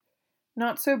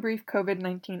Not so brief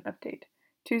COVID-19 update.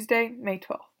 Tuesday, May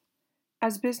 12th.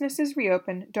 As businesses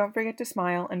reopen, don't forget to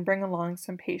smile and bring along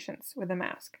some patience with a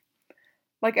mask.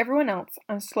 Like everyone else,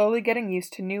 I'm slowly getting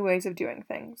used to new ways of doing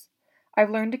things.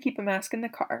 I've learned to keep a mask in the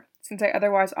car, since I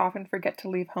otherwise often forget to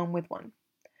leave home with one.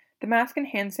 The mask and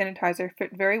hand sanitizer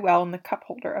fit very well in the cup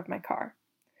holder of my car.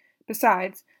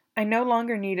 Besides, I no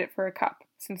longer need it for a cup,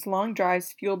 since long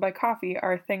drives fueled by coffee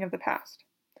are a thing of the past.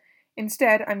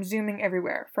 Instead, I'm zooming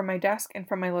everywhere, from my desk and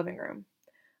from my living room.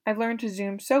 I've learned to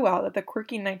zoom so well that the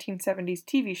quirky 1970s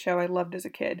TV show I loved as a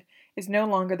kid is no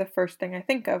longer the first thing I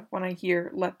think of when I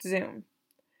hear "let's zoom."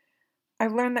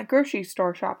 I've learned that grocery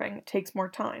store shopping takes more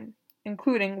time,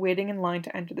 including waiting in line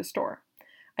to enter the store.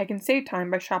 I can save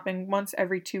time by shopping once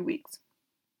every 2 weeks.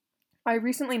 I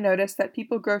recently noticed that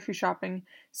people grocery shopping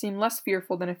seem less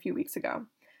fearful than a few weeks ago,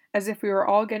 as if we were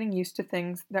all getting used to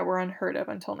things that were unheard of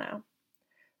until now.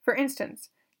 For instance,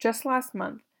 just last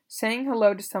month, saying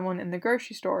hello to someone in the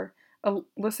grocery store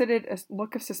elicited a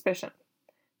look of suspicion.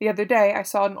 The other day, I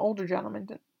saw an older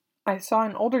gentleman I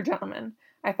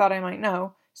thought I might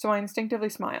know, so I instinctively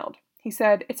smiled. He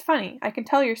said, "It's funny, I can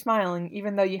tell you're smiling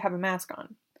even though you have a mask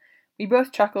on." We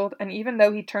both chuckled, and even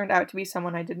though he turned out to be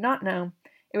someone I did not know,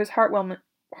 it was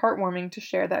heartwarming to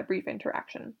share that brief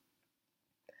interaction.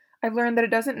 I've learned that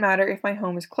it doesn't matter if my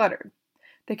home is cluttered.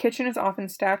 The kitchen is often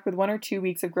stacked with 1 or 2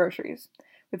 weeks of groceries.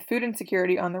 With food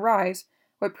insecurity on the rise,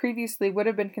 what previously would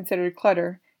have been considered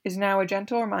clutter is now a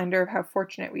gentle reminder of how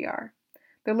fortunate we are.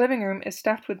 The living room is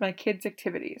stuffed with my kids'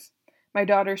 activities, my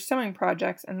daughter's sewing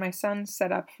projects, and my son's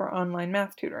setup for online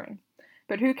math tutoring.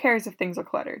 But who cares if things are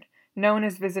cluttered? No one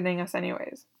is visiting us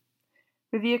anyways.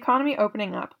 With the economy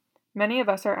opening up, many of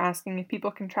us are asking if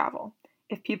people can travel,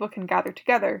 if people can gather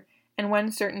together, and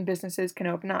when certain businesses can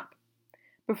open up.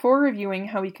 Before reviewing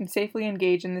how we can safely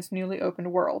engage in this newly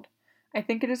opened world, I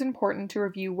think it is important to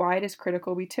review why it is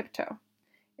critical we tiptoe.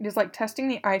 It is like testing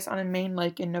the ice on a Maine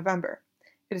lake in November.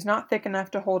 It is not thick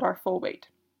enough to hold our full weight.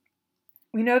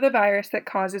 We know the virus that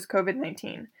causes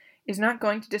COVID-19 is not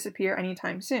going to disappear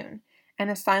anytime soon, and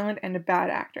is silent and a bad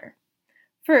actor.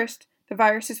 First, the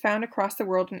virus is found across the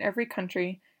world in every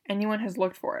country anyone has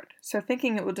looked for it, so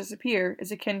thinking it will disappear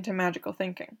is akin to magical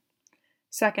thinking.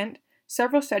 Second,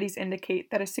 several studies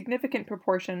indicate that a significant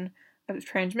proportion of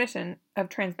transmission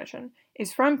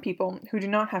is from people who do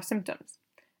not have symptoms.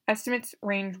 Estimates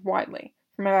range widely,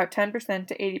 from about 10%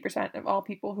 to 80% of all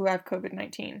people who have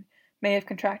COVID-19 may have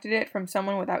contracted it from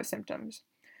someone without symptoms,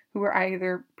 who were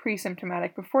either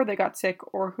pre-symptomatic before they got sick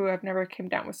or who have never come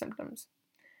down with symptoms.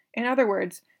 In other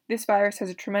words, this virus has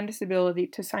a tremendous ability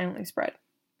to silently spread.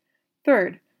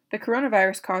 Third, the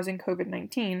coronavirus causing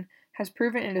COVID-19 has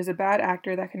proven it is a bad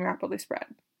actor that can rapidly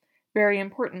spread. Very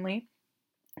importantly,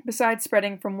 besides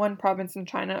spreading from one province in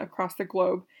China across the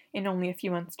globe in only a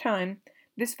few months' time,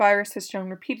 this virus has shown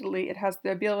repeatedly it has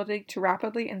the ability to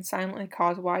rapidly and silently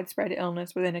cause widespread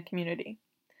illness within a community.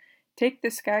 Take the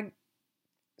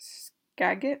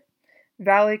Skagit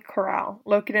Valley Corral,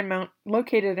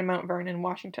 located in Mount Vernon,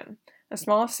 Washington, a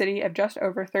small city of just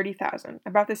over 30,000,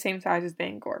 about the same size as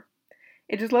Bangor.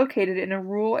 It is located in a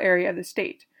rural area of the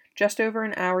state, just over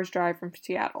an hour's drive from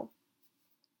Seattle.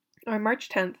 On March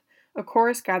 10th, a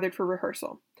chorus gathered for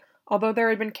rehearsal. Although there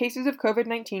had been cases of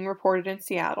COVID-19 reported in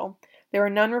Seattle, there were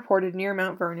none reported near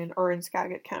Mount Vernon or in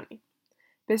Skagit County.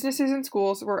 Businesses and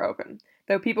schools were open,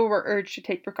 though people were urged to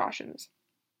take precautions.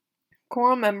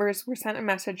 Choral members were sent a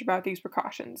message about these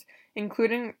precautions,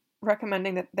 including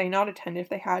recommending that they not attend if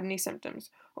they had any symptoms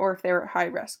or if they were at high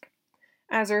risk.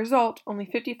 As a result, only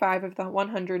 55 of the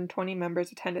 120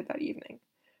 members attended that evening.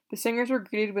 The singers were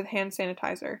greeted with hand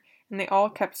sanitizer, and they all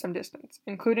kept some distance,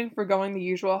 including forgoing the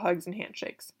usual hugs and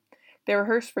handshakes. They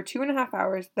rehearsed for 2.5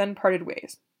 hours, then parted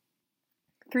ways.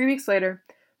 3 weeks later,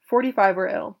 45 were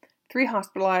ill, 3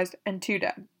 hospitalized, and 2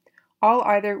 dead, all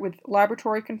either with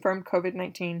laboratory-confirmed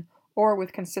COVID-19 or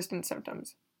with consistent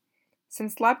symptoms.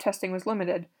 Since lab testing was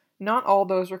limited, not all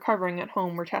those recovering at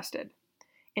home were tested.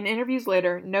 In interviews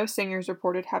later, no singers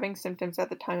reported having symptoms at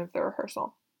the time of the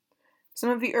rehearsal. Some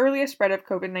of the earliest spread of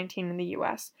COVID-19 in the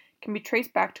U.S. can be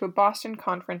traced back to a Boston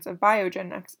conference of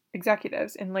Biogen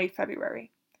executives in late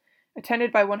February.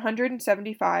 Attended by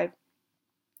 175,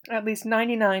 at least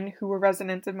 99 who were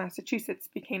residents of Massachusetts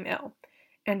became ill,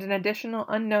 and an additional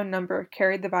unknown number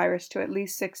carried the virus to at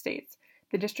least 6 states,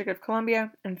 the District of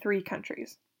Columbia, and 3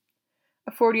 countries.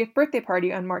 A 40th birthday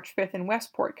party on March 5th in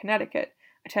Westport, Connecticut,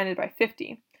 attended by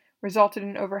 50, resulted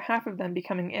in over half of them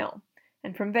becoming ill,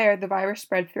 and from there the virus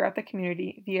spread throughout the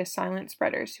community via silent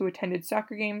spreaders who attended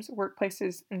soccer games,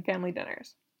 workplaces, and family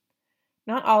dinners.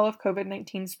 Not all of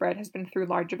COVID-19 spread has been through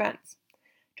large events.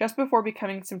 Just before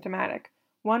becoming symptomatic,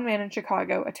 One man in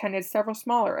Chicago attended several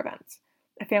smaller events: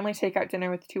 a family takeout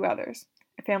dinner with 2 others,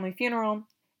 a family funeral,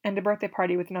 and a birthday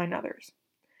party with 9 others.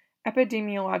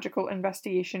 Epidemiological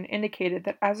investigation indicated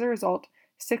that as a result,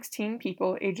 16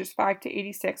 people ages 5 to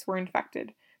 86 were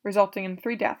infected, resulting in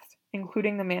 3 deaths,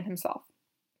 including the man himself.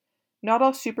 Not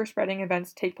all super-spreading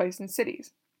events take place in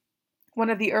cities.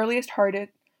 One of the earliest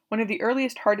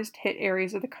hardest hit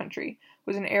areas of the country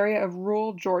was an area of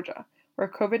rural Georgia, where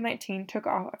COVID-19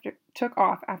 took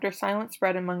off after silent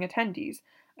spread among attendees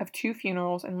of 2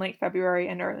 funerals in late February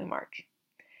and early March.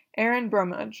 Aaron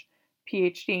Bromage,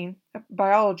 Ph.D., a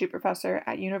biology professor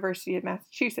at University of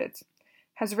Massachusetts,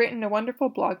 has written a wonderful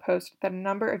blog post that a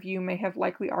number of you may have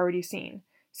likely already seen,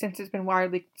 since it's been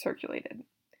widely circulated.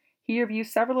 He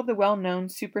reviews several of the well-known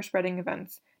super-spreading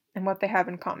events and what they have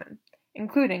in common,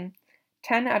 including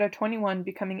 10 out of 21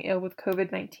 becoming ill with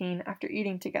COVID-19 after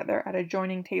eating together at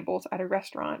adjoining tables at a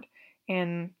restaurant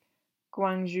in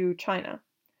Guangzhou, China,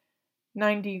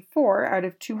 94 out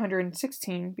of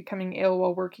 216 becoming ill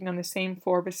while working on the same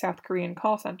floor of a South Korean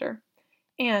call center,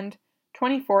 and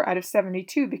 24 out of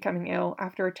 72 becoming ill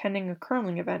after attending a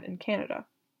curling event in Canada.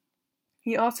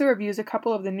 He also reviews a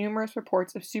couple of the numerous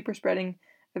reports of super-spreading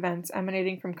events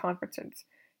emanating from conferences,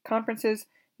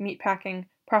 meatpacking,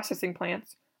 processing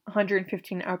plants,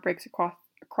 115 outbreaks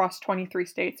across 23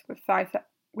 states with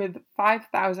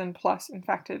 5,000 plus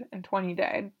infected and 20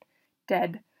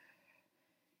 dead,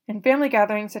 and family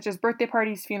gatherings such as birthday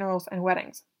parties, funerals, and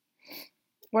weddings.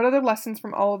 What are the lessons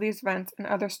from all of these events and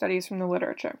other studies from the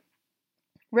literature?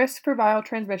 Risks for viral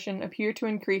transmission appear to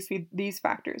increase with these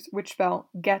factors, which spell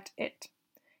get it.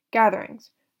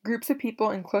 Gatherings. Groups of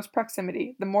people in close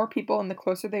proximity. The more people and the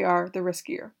closer they are, the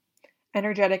riskier.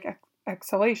 Energetic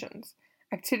exhalations.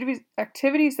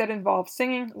 Activities that involve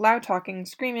singing, loud talking,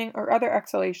 screaming, or other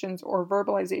exhalations or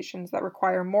verbalizations that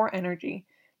require more energy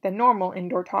than normal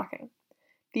indoor talking.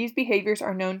 These behaviors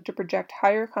are known to project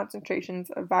higher concentrations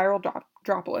of viral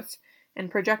droplets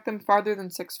and project them farther than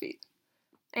 6 feet.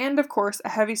 And, of course, a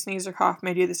heavy sneeze or cough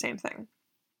may do the same thing.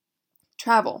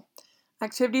 Travel.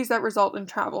 Activities that result in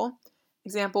travel,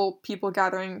 example, people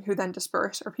gathering who then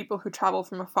disperse, or people who travel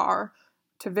from afar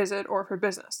to visit or for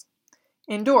business.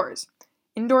 Indoors.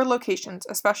 Indoor locations,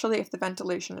 especially if the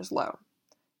ventilation is low.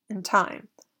 And time.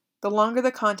 The longer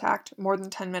the contact, more than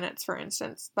 10 minutes for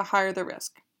instance, the higher the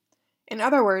risk. In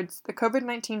other words, the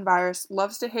COVID-19 virus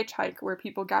loves to hitchhike where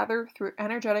people gather through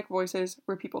energetic voices,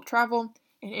 where people travel,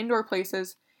 in indoor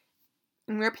places,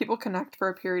 and where people connect for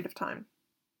a period of time.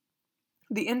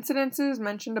 The incidences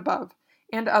mentioned above,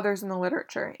 and others in the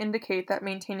literature, indicate that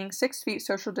maintaining 6 feet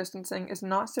social distancing is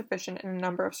not sufficient in a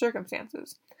number of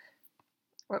circumstances.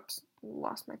 Whoops,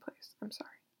 lost my place. I'm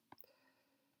sorry.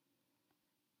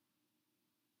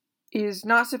 Is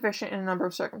not sufficient in a number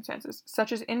of circumstances,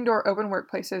 such as indoor open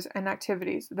workplaces and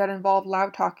activities that involve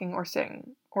loud talking or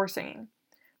singing.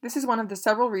 This is one of the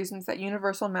several reasons that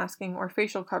universal masking or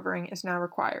facial covering is now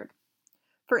required.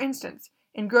 For instance,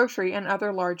 in grocery and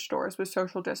other large stores with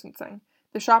social distancing,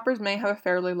 the shoppers may have a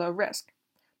fairly low risk.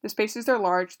 The spaces are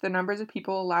large, the numbers of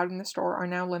people allowed in the store are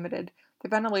now limited, the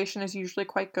ventilation is usually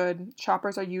quite good,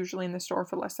 shoppers are usually in the store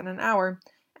for less than an hour,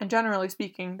 and generally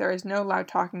speaking, there is no loud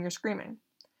talking or screaming.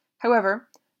 However,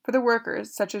 for the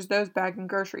workers, such as those bagging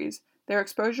groceries, their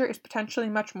exposure is potentially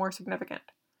much more significant.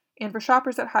 And for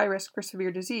shoppers at high risk for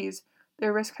severe disease,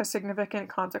 their risk has significant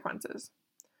consequences.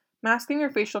 Masking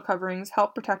or facial coverings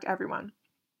help protect everyone.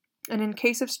 And in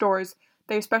case of stores,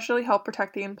 they especially help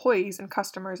protect the employees and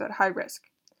customers at high risk.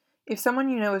 If someone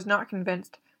you know is not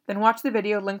convinced, then watch the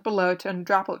video linked below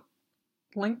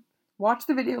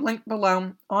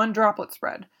on droplet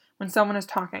spread when someone is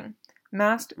talking,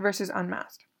 masked versus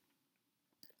unmasked.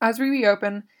 As we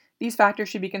reopen, these factors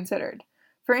should be considered.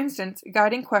 For instance,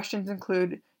 guiding questions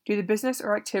include: do the business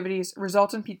or activities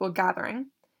result in people gathering?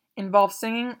 Involve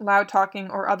singing, loud talking,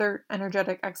 or other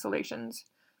energetic exhalations?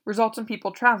 Result in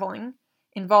people traveling?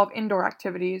 Involve indoor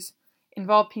activities?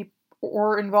 Involve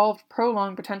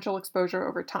prolonged potential exposure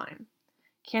over time?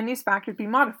 Can these factors be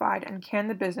modified, and can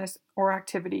the business or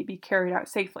activity be carried out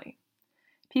safely?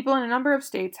 People in a number of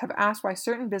states have asked why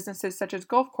certain businesses such as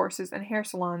golf courses and hair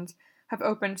salons have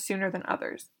opened sooner than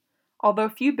others. Although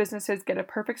few businesses get a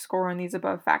perfect score on these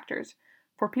above factors,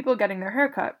 for people getting their hair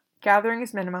cut, gathering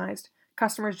is minimized,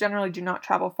 customers generally do not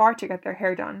travel far to get their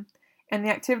hair done, and the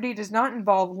activity does not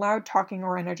involve loud talking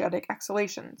or energetic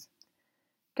exhalations.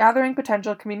 Gathering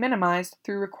potential can be minimized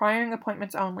through requiring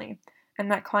appointments only,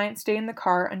 and that clients stay in the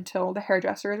car until the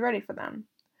hairdresser is ready for them.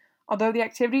 Although the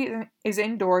activity is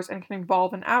indoors and can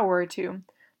involve an hour or two,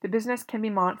 the business can be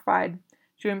modified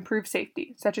to improve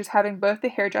safety, such as having both the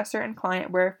hairdresser and client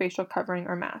wear a facial covering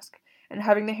or mask, and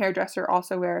having the hairdresser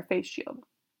also wear a face shield.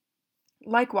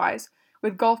 Likewise,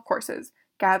 with golf courses,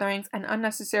 gatherings and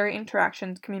unnecessary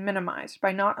interactions can be minimized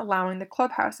by not allowing the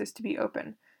clubhouses to be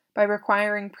open, by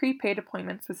requiring prepaid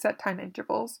appointments with set time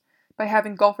intervals, by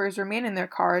having golfers remain in their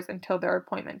cars until their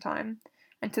appointment time,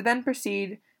 and to then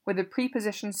proceed with a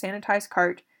pre-positioned sanitized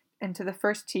cart into the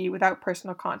first tee without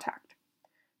personal contact.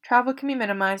 Travel can be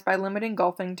minimized by limiting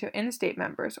golfing to in-state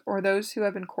members or those who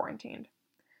have been quarantined.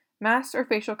 Masks or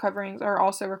facial coverings are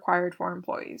also required for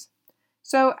employees.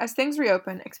 So, as things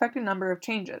reopen, expect a number of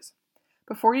changes.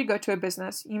 Before you go to a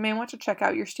business, you may want to check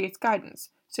out your state's guidance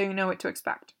so you know what to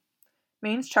expect.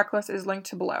 Maine's checklist is linked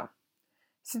to below.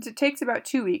 Since it takes about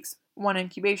 2 weeks, one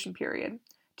incubation period,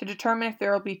 to determine if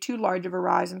there will be too large of a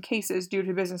rise in cases due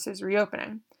to businesses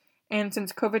reopening, and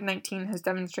since COVID-19 has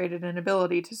demonstrated an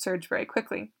ability to surge very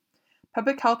quickly,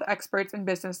 public health experts and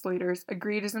business leaders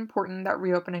agree it is important that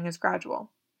reopening is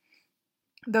gradual.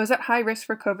 Those at high risk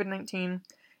for COVID-19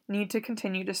 need to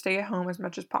continue to stay at home as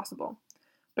much as possible.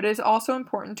 But it is also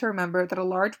important to remember that a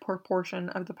large proportion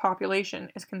of the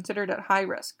population is considered at high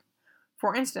risk.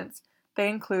 For instance, they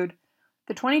include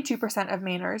the 22% of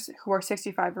Mainers who are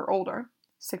 65 or older,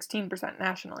 16%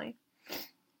 nationally,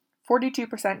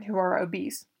 42% who are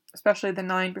obese, especially the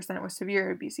 9% with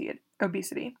severe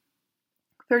obesity,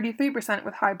 33%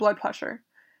 with high blood pressure,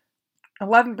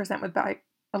 11% with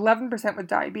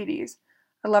diabetes,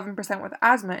 11% with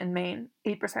asthma in Maine,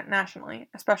 8% nationally,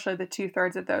 especially the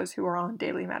 2/3 of those who are on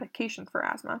daily medication for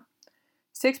asthma,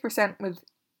 6% with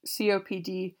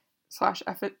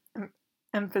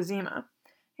COPD/emphysema,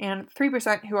 and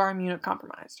 3% who are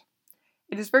immunocompromised.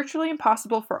 It is virtually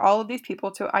impossible for all of these people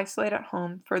to isolate at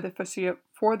home for the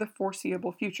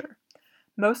foreseeable future.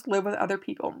 Most live with other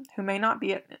people who may not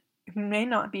be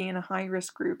in a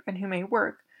high-risk group and who may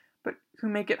work, but who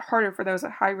make it harder for those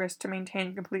at high risk to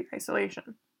maintain complete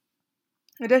isolation.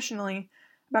 Additionally,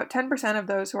 about 10% of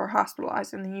those who are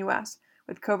hospitalized in the U.S.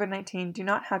 with COVID-19 do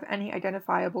not have any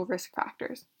identifiable risk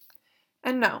factors.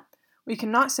 And no, we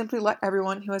cannot simply let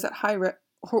everyone who is at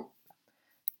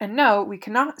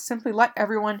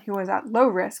low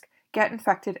risk get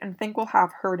infected and think we'll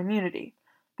have herd immunity,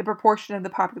 the proportion of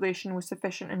the population with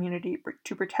sufficient immunity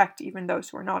to protect even those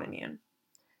who are not immune.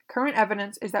 Current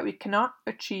evidence is that we cannot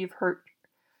achieve herd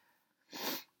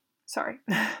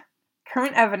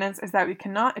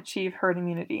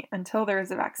immunity until there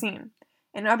is a vaccine.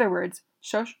 In other words,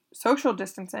 social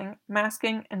distancing,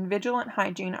 masking, and vigilant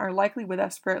hygiene are likely with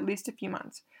us for at least a few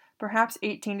months, perhaps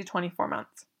 18 to 24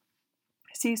 months.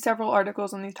 See several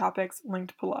articles on these topics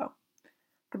linked below.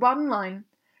 The bottom line,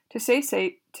 to stay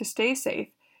safe,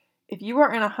 if you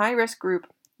are in a high-risk group,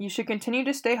 you should continue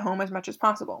to stay home as much as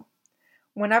possible.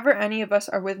 Whenever any of us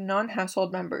are with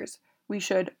non-household members, we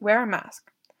should wear a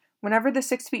mask. Whenever the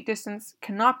 6 feet distance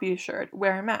cannot be assured,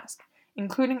 wear a mask,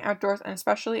 including outdoors and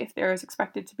especially if there is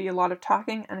expected to be a lot of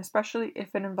talking and especially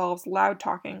if it involves loud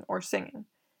talking or singing.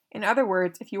 In other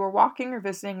words, if you are walking or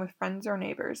visiting with friends or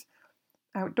neighbors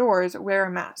outdoors, wear a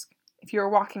mask. If you are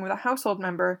walking with a household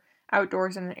member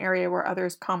outdoors in an area where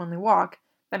others commonly walk,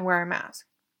 then wear a mask.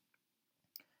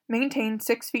 Maintain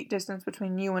 6 feet distance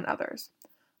between you and others.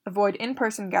 Avoid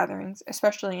in-person gatherings,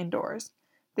 especially indoors.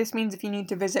 This means if you need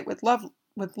to visit with loved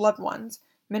ones,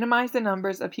 minimize the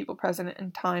numbers of people present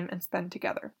and time and spend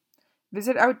together.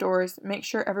 Visit outdoors, make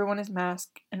sure everyone is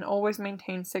masked, and always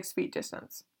maintain 6 feet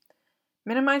distance.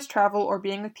 Minimize travel or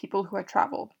being with people who have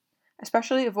traveled.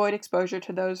 Especially avoid exposure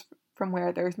to those from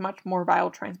where there is much more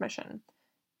viral transmission.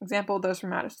 Example, those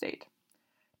from out of state.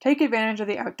 Take advantage of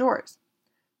the outdoors.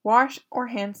 Wash or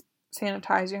hand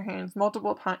sanitize your hands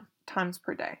multiple times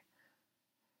per day.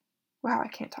 Wow, I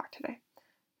can't talk today.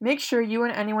 Make sure you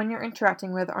and anyone you're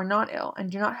interacting with are not ill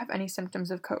and do not have any symptoms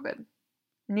of COVID.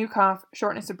 New cough,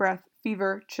 shortness of breath,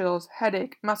 fever, chills,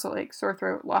 headache, muscle ache, sore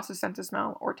throat, loss of sense of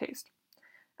smell or taste.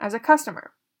 As a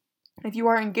customer, if you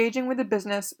are engaging with a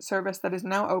business service that is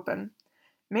now open,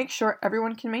 make sure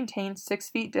everyone can maintain 6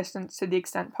 feet distance to the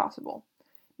extent possible.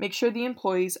 Make sure the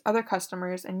employees, other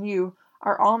customers, and you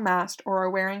are all masked or are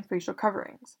wearing facial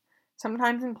coverings.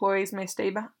 Sometimes employees may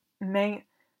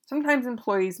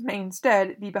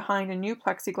instead be behind a new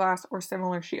plexiglass or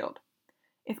similar shield.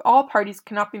 If all parties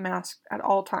cannot be masked at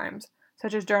all times,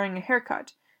 such as during a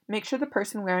haircut, make sure the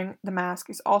person wearing the mask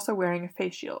is also wearing a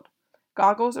face shield.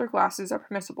 Goggles or glasses are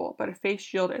permissible, but a face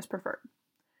shield is preferred.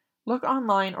 Look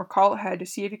online or call ahead to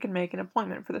see if you can make an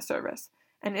appointment for the service,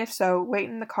 and if so, wait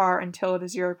in the car until it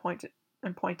is your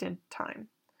appointed time.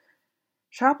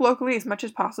 Shop locally as much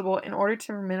as possible in order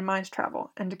to minimize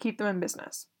travel and to keep them in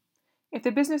business. If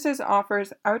the business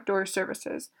offers outdoor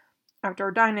services,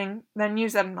 outdoor dining, then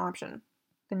use that option.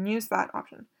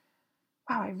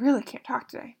 Wow, I really can't talk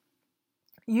today.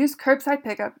 Use curbside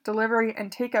pickup, delivery,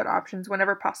 and takeout options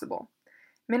whenever possible.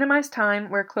 Minimize time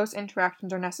where close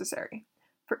interactions are necessary.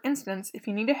 For instance, if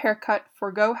you need a haircut,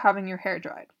 forego having your hair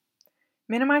dried.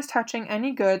 Minimize touching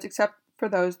any goods except for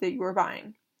those that you are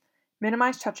buying.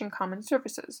 Minimize touching common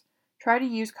surfaces. Try to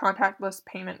use contactless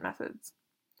payment methods.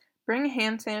 Bring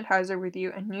hand sanitizer with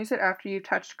you and use it after you've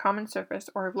touched common surface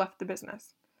or have left the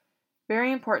business.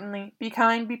 Very importantly, be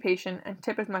kind, be patient, and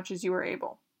tip as much as you are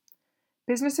able.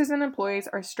 Businesses and employees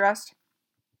are stressed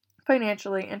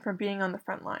financially and from being on the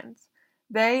front lines.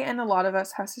 They and a lot of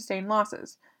us have sustained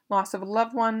losses: loss of a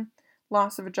loved one,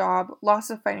 loss of a job, loss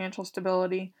of financial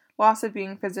stability, loss of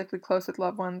being physically close with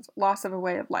loved ones, loss of a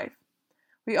way of life.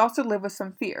 We also live with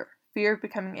some fear of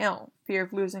becoming ill, fear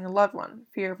of losing a loved one,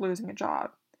 fear of losing a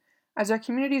job. As our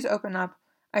communities open up,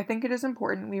 I think it is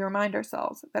important we remind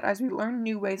ourselves that as we learn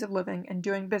new ways of living and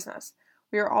doing business,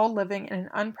 we are all living in an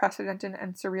unprecedented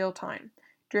and surreal time,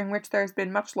 during which there has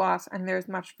been much loss and there is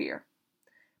much fear.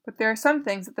 But there are some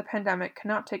things that the pandemic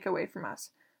cannot take away from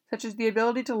us, such as the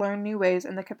ability to learn new ways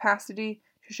and the capacity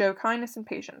to show kindness and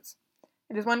patience.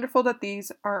 It is wonderful that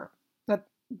these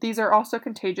are also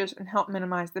contagious and help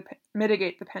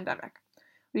mitigate the pandemic.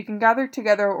 We can gather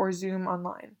together or Zoom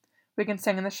online. We can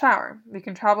sing in the shower. We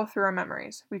can travel through our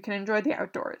memories. We can enjoy the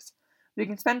outdoors. We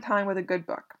can spend time with a good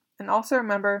book. And also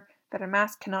remember that a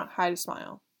mask cannot hide a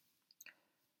smile.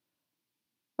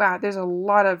 Wow, there's a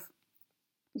lot of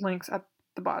links at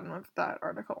the bottom of that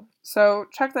article. So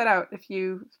check that out if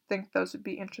you think those would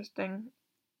be interesting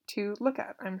to look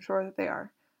at. I'm sure that they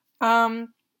are.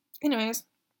 Anyways,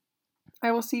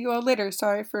 I will see you all later.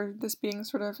 Sorry for this being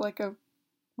sort of like a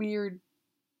weird,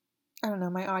 I don't know,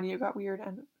 my audio got weird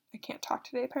and I can't talk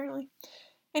today apparently.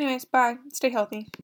 Anyways, bye. Stay healthy.